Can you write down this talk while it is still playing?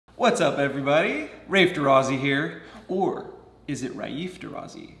What's up, everybody? Raif Derrazi here. Or is it Raif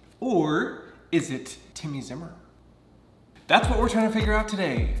Derrazi? Or is it Timmy Zimmer? That's what we're trying to figure out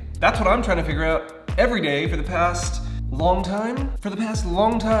today. That's what I'm trying to figure out every day for the past long time.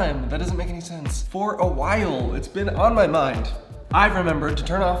 That doesn't make any sense. For a while, it's been on my mind. I've remembered to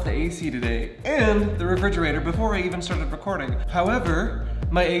turn off the AC today and the refrigerator before I even started recording. However,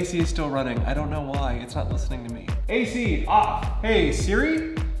 my AC is still running. I don't know why, it's not listening to me. AC off. Hey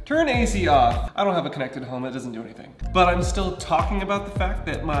Siri, turn AC off. I don't have a connected home, it doesn't do anything. But I'm still talking about the fact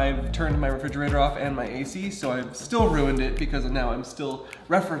that I've turned my refrigerator off and my AC, so I've still ruined it because now I'm still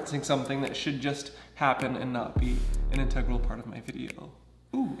referencing something that should just happen and not be an integral part of my video.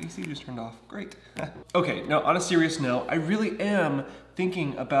 Ooh, AC just turned off, great. Okay, now on a serious note, I really am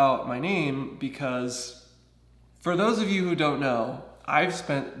thinking about my name because for those of you who don't know, I've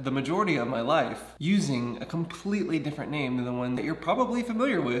spent the majority of my life using a completely different name than the one that you're probably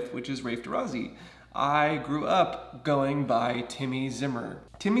familiar with, which is Raif Derrazi. I grew up going by Timmy Zimmer.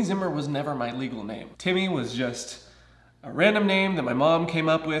 Timmy Zimmer was never my legal name. Timmy was just a random name that my mom came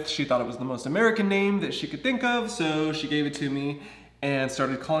up with. She thought it was the most American name that she could think of, so she gave it to me and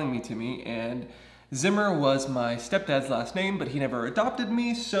started calling me Timmy. And Zimmer was my stepdad's last name, but he never adopted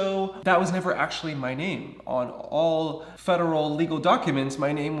me, so that was never actually my name. On all federal legal documents,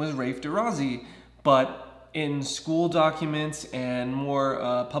 my name was Raif Derrazi, but in school documents and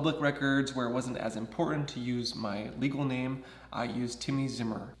more public records where it wasn't as important to use my legal name, I used Timmy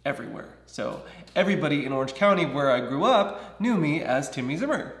Zimmer everywhere. So everybody in Orange County where I grew up knew me as Timmy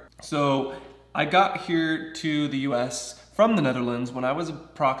Zimmer. So I got here to the US from the Netherlands when I was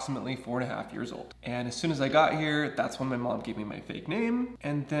approximately 4.5 years old. And as soon as I got here, that's when my mom gave me my fake name.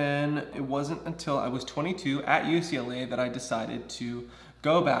 And then it wasn't until I was 22 at UCLA that I decided to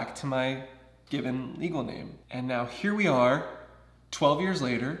go back to my given legal name. And now here we are, 12 years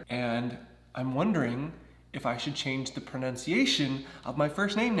later, and I'm wondering if I should change the pronunciation of my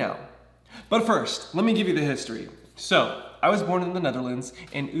first name now. But first, let me give you the history. So, I was born in the Netherlands,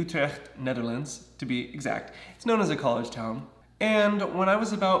 in Utrecht, Netherlands, to be exact. It's known as a college town. And when I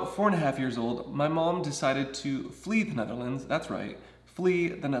was about 4.5 years old, my mom decided to flee the Netherlands, that's right, flee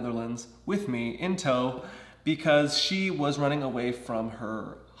the Netherlands with me in tow because she was running away from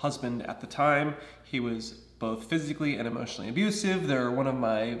her husband at the time. He was both physically and emotionally abusive. They're one of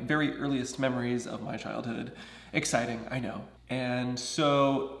my very earliest memories of my childhood. Exciting, I know. And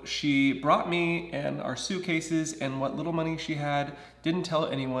so she brought me and our suitcases and what little money she had, didn't tell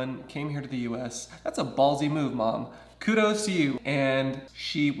anyone, came here to the US. That's a ballsy move, Mom. Kudos to you. And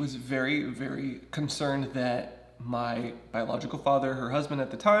she was very, very concerned that my biological father, her husband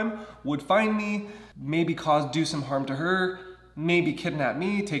at the time, would find me, maybe do some harm to her, maybe kidnap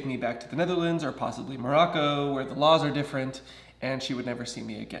me, take me back to the Netherlands or possibly Morocco where the laws are different, and she would never see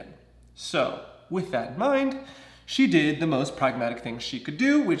me again. So, with that in mind, she did the most pragmatic thing she could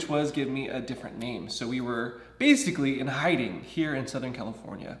do, which was give me a different name. So we were basically in hiding here in Southern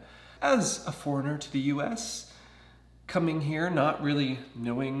California. As a foreigner to the US, coming here not really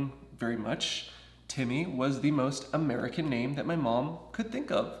knowing very much, Timmy was the most American name that my mom could think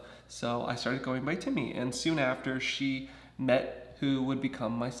of. So I started going by Timmy, and soon after she met who would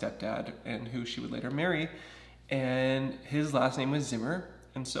become my stepdad and who she would later marry, and his last name was Zimmer,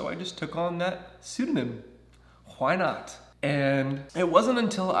 and so I just took on that pseudonym. Why not? And it wasn't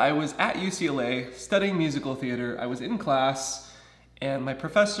until I was at UCLA studying musical theater, I was in class, and my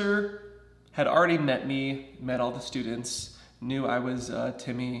professor had already met me, met all the students, knew I was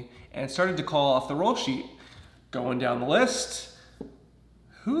Timmy, and started to call off the roll sheet. Going down the list,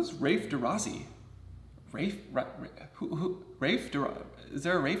 who's Raif Derrazi? Raif Derrazi? Is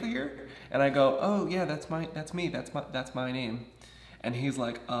there a Raif here? And I go, oh yeah, that's me, that's my name. And he's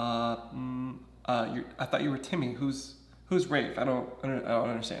like, I thought you were Timmy. Who's Raif? I don't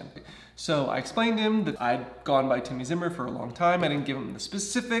understand. So I explained to him that I'd gone by Timmy Zimmer for a long time. I didn't give him the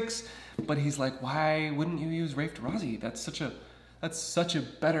specifics, but he's like, why wouldn't you use Raif Derrazi? That's such a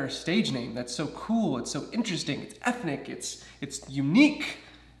better stage name. That's so cool. It's so interesting. It's ethnic. It's unique.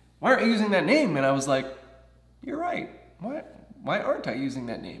 Why aren't you using that name? And I was like, you're right. Why aren't I using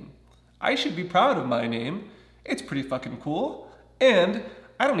that name? I should be proud of my name. It's pretty fucking cool. And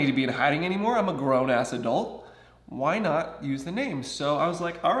I don't need to be in hiding anymore. I'm a grown-ass adult. Why not use the name? So I was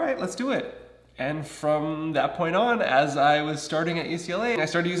like, all right, let's do it. And from that point on, as I was starting at UCLA, I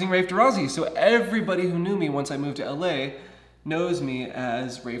started using Raif Derrazi. So everybody who knew me once I moved to LA knows me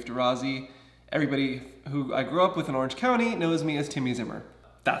as Raif Derrazi. Everybody who I grew up with in Orange County knows me as Timmy Zimmer.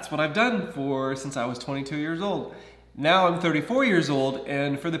 That's what I've done since I was 22 years old. Now I'm 34 years old,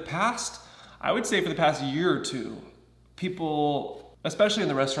 and I would say for the past year or two, people especially in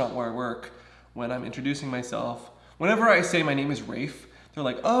the restaurant where I work, when I'm introducing myself. Whenever I say my name is Raif, they're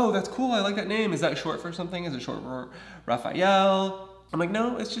like, oh, that's cool, I like that name. Is that short for something? Is it short for Raphael? I'm like,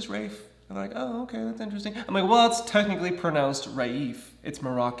 no, it's just Raif. And they're like, oh, okay, that's interesting. I'm like, well, it's technically pronounced Raif. It's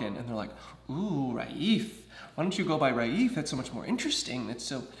Moroccan. And they're like, ooh, Raif. Why don't you go by Raif? That's so much more interesting. It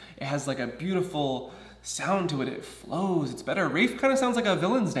has like a beautiful sound to it. It flows. It's better. Raif kind of sounds like a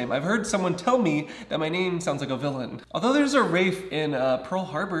villain's name. I've heard someone tell me that my name sounds like a villain. Although there's a Raif in Pearl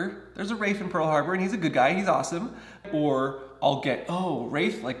Harbor. There's a Raif in Pearl Harbor, and he's a good guy. He's awesome. Or I'll get, oh,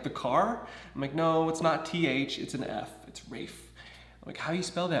 Raif, like the car? I'm like, no, it's not TH, it's an F. It's Raif. I'm like, how do you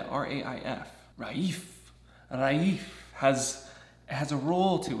spell that? R-A-I-F. Raif. Raif has a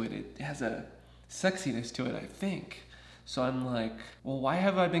roll to it. It has a sexiness to it, I think. So I'm like, well, why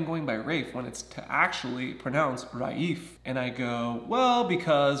have I been going by Raif when it's to actually pronounce Raif? And I go, well,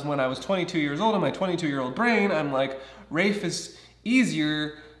 because when I was 22 years old in my 22-year-old brain, I'm like, Raif is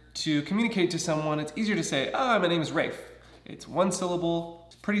easier to communicate to someone. It's easier to say, oh, my name is Raif. It's one syllable,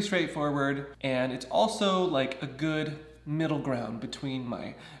 it's pretty straightforward, and it's also like a good middle ground between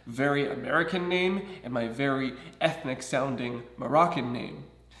my very American name and my very ethnic sounding Moroccan name.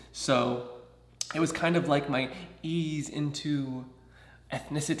 So it was kind of like my ease into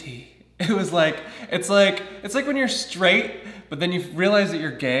ethnicity. It was like, it's like when you're straight, but then you realize that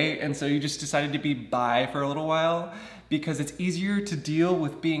you're gay, and so you just decided to be bi for a little while, because it's easier to deal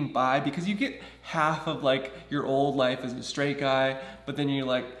with being bi, because you get half of like your old life as a straight guy, but then you're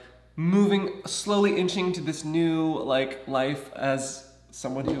like moving, slowly inching to this new like life as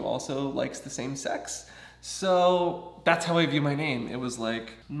someone who also likes the same sex. So that's how I view my name. It was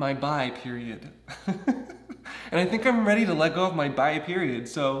like my bi period. And I think I'm ready to let go of my bi period.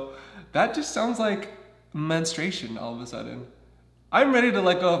 So that just sounds like menstruation all of a sudden. I'm ready to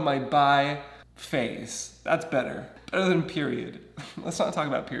let go of my bi phase. That's better. Better than period. Let's not talk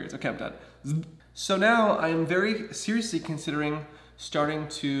about periods. Okay, I'm done. So now I'm very seriously considering starting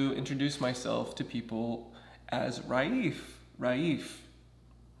to introduce myself to people as Raif. Raif.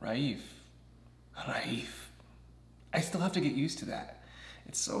 Raif. Raif. I still have to get used to that.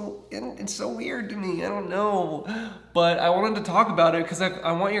 It's so weird to me. I don't know. But I wanted to talk about it because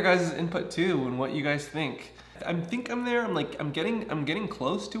I want your guys' input too and what you guys think. I think I'm there. I'm getting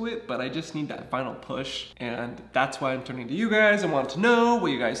close to it, but I just need that final push, and that's why I'm turning to you guys. I want to know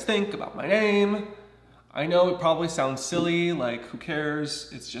what you guys think about my name. I know it probably sounds silly, like who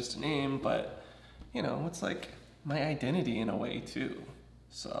cares? It's just a name, but you know, it's like my identity in a way too.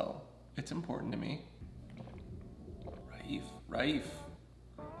 So it's important to me. Raif, Raif,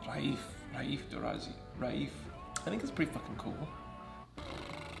 Raif, Raif Derrazi, Raif. I think it's pretty fucking cool.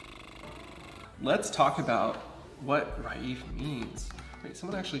 Let's talk about what Raif means. Wait,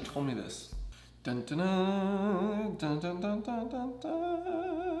 someone actually told me this. Dun dun dun dun dun dun dun dun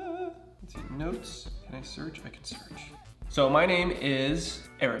dun. Let's see, notes. Can I search? I can search. So my name is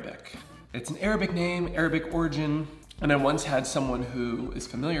Arabic. It's an Arabic name, Arabic origin, and I once had someone who is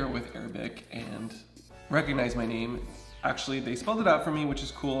familiar with Arabic and recognized my name. Actually, they spelled it out for me, which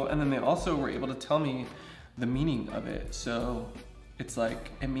is cool, and then they also were able to tell me the meaning of it. So it's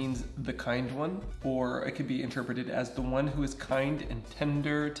like, it means the kind one, or it could be interpreted as the one who is kind and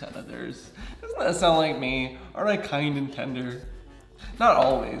tender to others. Doesn't that sound like me? Aren't I kind and tender? Not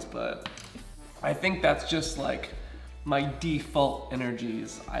always, but I think that's just like my default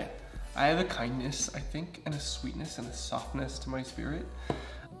energies. I have a kindness, I think, and a sweetness and a softness to my spirit.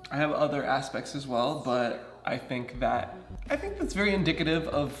 I have other aspects as well, but I think that's very indicative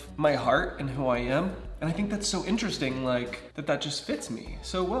of my heart and who I am. And I think that's so interesting, like, that just fits me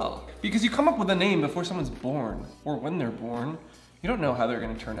so well. Because you come up with a name before someone's born, or when they're born. You don't know how they're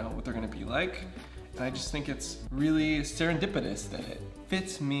gonna turn out, what they're gonna be like. And I just think it's really serendipitous that it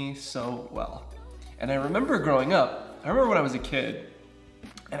fits me so well. And I remember growing up, I remember when I was a kid,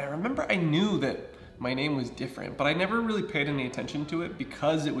 and I remember I knew that my name was different, but I never really paid any attention to it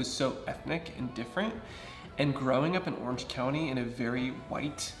because it was so ethnic and different. And growing up in Orange County in a very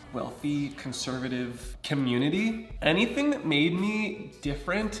white, wealthy, conservative community, anything that made me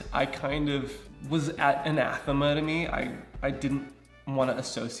different, I kind of was anathema to me. I didn't want to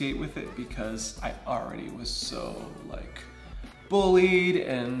associate with it because I already was so like bullied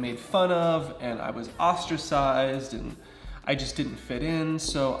and made fun of, and I was ostracized, and I just didn't fit in.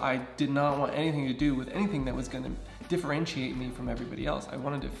 So I did not want anything to do with anything that was going to differentiate me from everybody else. I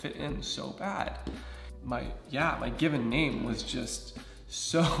wanted to fit in so bad. My given name was just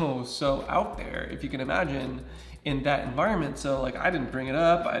so out there, if you can imagine, in that environment. So like, I didn't bring it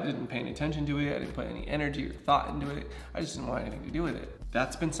up, I didn't pay any attention to it, I didn't put any energy or thought into it, I just didn't want anything to do with it.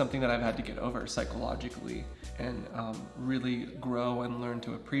 that's been something that I've had to get over psychologically and really grow and learn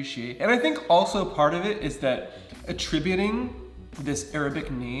to appreciate. And I think also part of it is that attributing this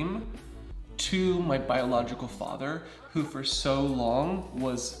Arabic name to my biological father, who for so long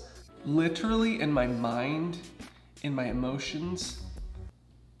was literally in my mind, in my emotions,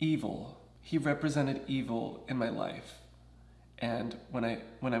 evil. He represented evil in my life. And when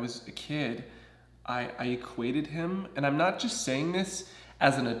I was a kid, I equated him, and I'm not just saying this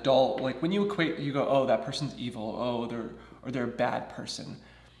as an adult, like when you equate, you go, oh, that person's evil, oh, they're a bad person.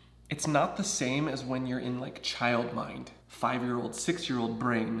 It's not the same as when you're in like child mind, 5-year-old, 6-year-old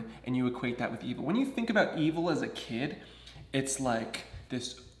brain, and you equate that with evil. When you think about evil as a kid, it's like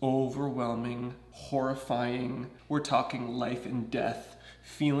this overwhelming, horrifying, we're talking life and death,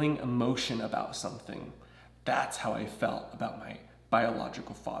 feeling emotion about something. That's how I felt about my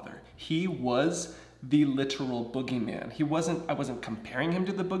biological father. He was the literal boogeyman. I wasn't comparing him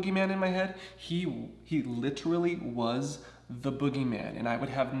to the boogeyman in my head. He literally was the boogeyman, and I would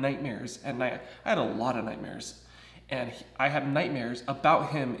have nightmares at night. I had a lot of nightmares, and I had nightmares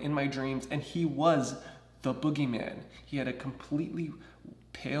about him in my dreams, and he was the boogeyman. He had a completely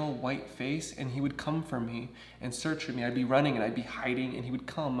pale white face, and he would come for me and search for me. I'd be running and I'd be hiding, and he would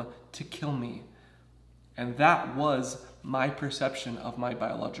come to kill me. And that was my perception of my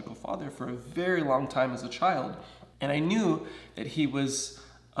biological father for a very long time as a child. And I knew that he was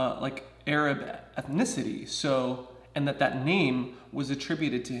like Arab ethnicity, and that name was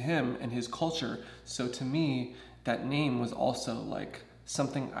attributed to him and his culture. So to me, that name was also like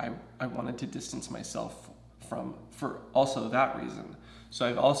something I wanted to distance myself from for also that reason. So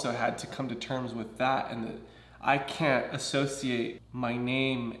I've also had to come to terms with that, and that I can't associate my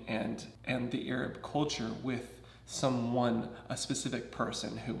name and the Arab culture with a specific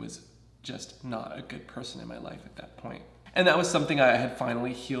person who was just not a good person in my life at that point. And that was something I had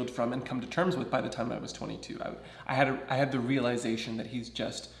finally healed from and come to terms with by the time I was 22. I had the realization that he's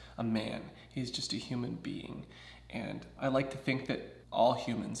just a man. He's just a human being. And I like to think that all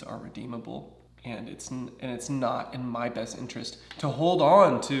humans are redeemable. And it's not in my best interest to hold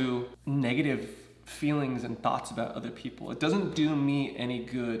on to negative feelings and thoughts about other people. It doesn't do me any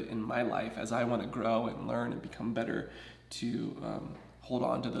good in my life as I want to grow and learn and become better to hold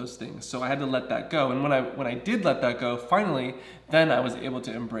on to those things. So I had to let that go. And when I did let that go, finally, then I was able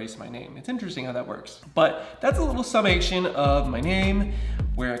to embrace my name. It's interesting how that works. But that's a little summation of my name,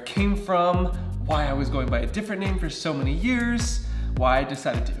 where it came from, why I was going by a different name for so many years, why I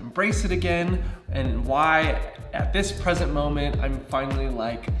decided to embrace it again, and why at this present moment I'm finally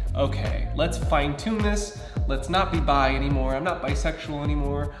like, okay, let's fine tune this. Let's not be bi anymore. I'm not bisexual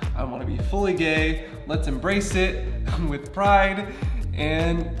anymore. I want to be fully gay. Let's embrace it with pride.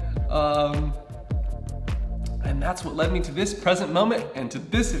 And that's what led me to this present moment and to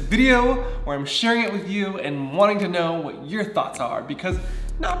this video where I'm sharing it with you and wanting to know what your thoughts are,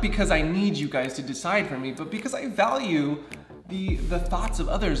 not because I need you guys to decide for me, but because I value the thoughts of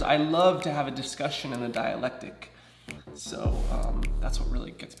others. I love to have a discussion and a dialectic. So that's what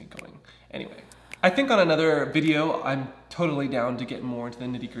really gets me going. Anyway, I think on another video, I'm totally down to get more into the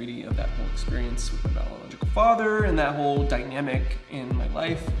nitty-gritty of that whole experience with my biological father and that whole dynamic in my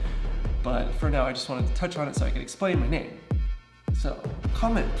life. But for now, I just wanted to touch on it so I could explain my name. So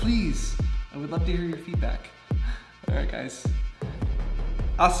comment, please. I would love to hear your feedback. All right, guys.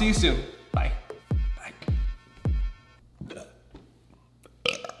 I'll see you soon. Bye. Bye.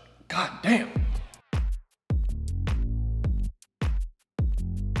 God damn.